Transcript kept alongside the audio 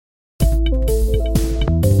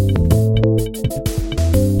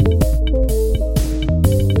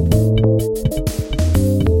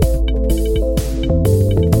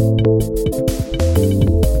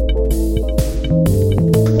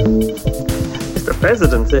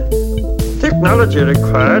President, the technology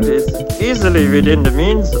required is easily within the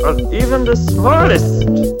means of even the smallest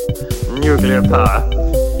nuclear power.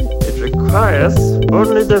 It requires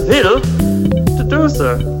only the will to do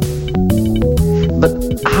so. But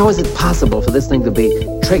how is it possible for this thing to be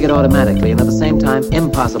triggered automatically and at the same time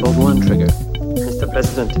impossible to untrigger? Mr.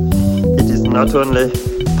 President, it is not only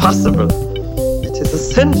possible, it is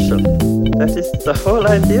essential. That is the whole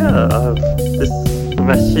idea of this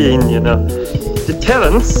machine, you know.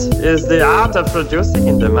 Deterrence is the art of producing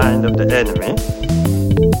in the mind of the enemy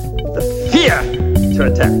the fear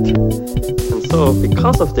to attack. And so,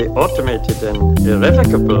 because of the automated and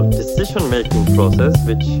irrevocable decision-making process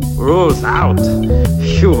which rules out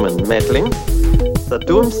human meddling, the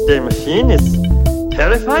doomsday machine is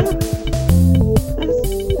terrifying,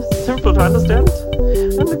 it's simple to understand,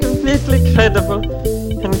 and completely credible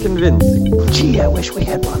and convincing. Gee, I wish we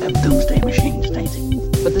had one of them doomsday machines, Stacy.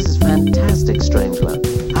 But this is fantastic, Strangelove.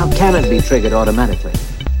 How can it be triggered automatically?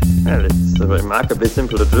 Well, it's remarkably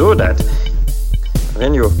simple to do that.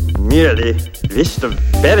 When you merely wish to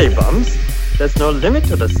bury bombs, there's no limit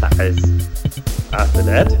to the size. After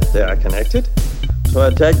that, they are connected to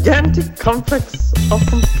a gigantic complex of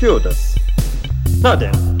computers. Now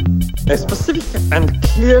then, a specific and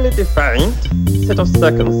clearly defined set of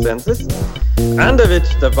circumstances under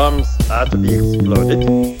which the bombs are to be exploded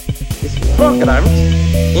is programmed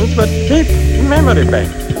into a deep memory bank.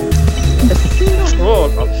 A single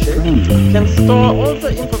roll of shape can store all the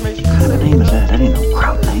information. What kind of name is that? That ain't no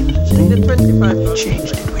crowd name. In the 25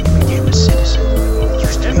 changed it when you became a citizen. It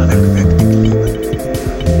used to be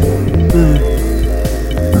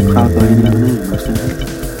a crowd by any other name, most of it.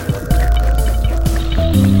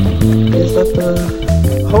 Is that the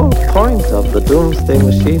whole point of the doomsday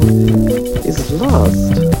machine is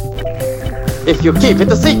lost. If you keep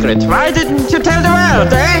it a secret, why didn't you tell the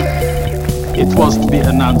world, eh? It was to be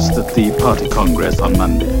announced at the party congress on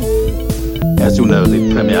Monday. As you know,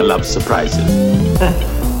 the Premier loves surprises.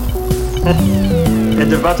 At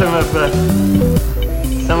the bottom of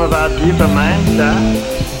some of our deeper minds,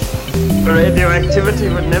 radioactivity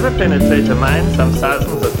would never penetrate a mine some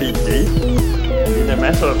thousands of feet deep. And in a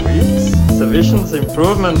matter of weeks, sufficient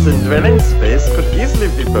improvements in dwelling space could easily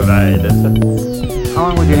be provided. How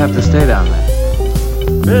long would you have to stay down there?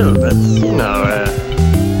 Well, let's see now. I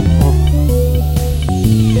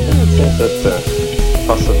think that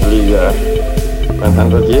possibly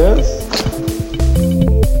 100 years.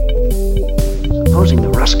 Supposing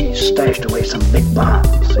the Ruskies stashed away some big bomb,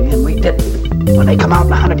 see, and we didn't. When they come out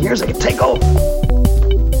in 100 years, they could take over.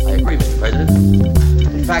 I agree, Mr. President.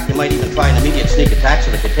 In fact, they might even try an immediate sneak attack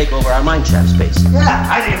so they could take over our mine shaft space. Yeah,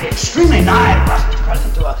 I think it'd be extremely naive, Mr.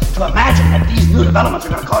 President, to imagine that these new developments are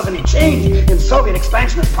going to cause any change in Soviet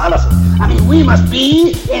expansionist policy. I mean, we must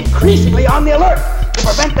be increasingly on the alert to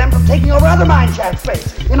prevent them from taking over other mine shaft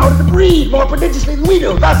space in order to breed more prodigiously than we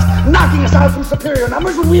do, thus knocking us out from superior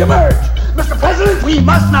numbers when we emerge. Mr. President, we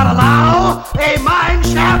must not allow a mine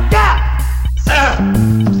shaft gap. Sir,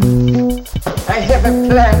 I have a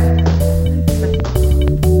plan.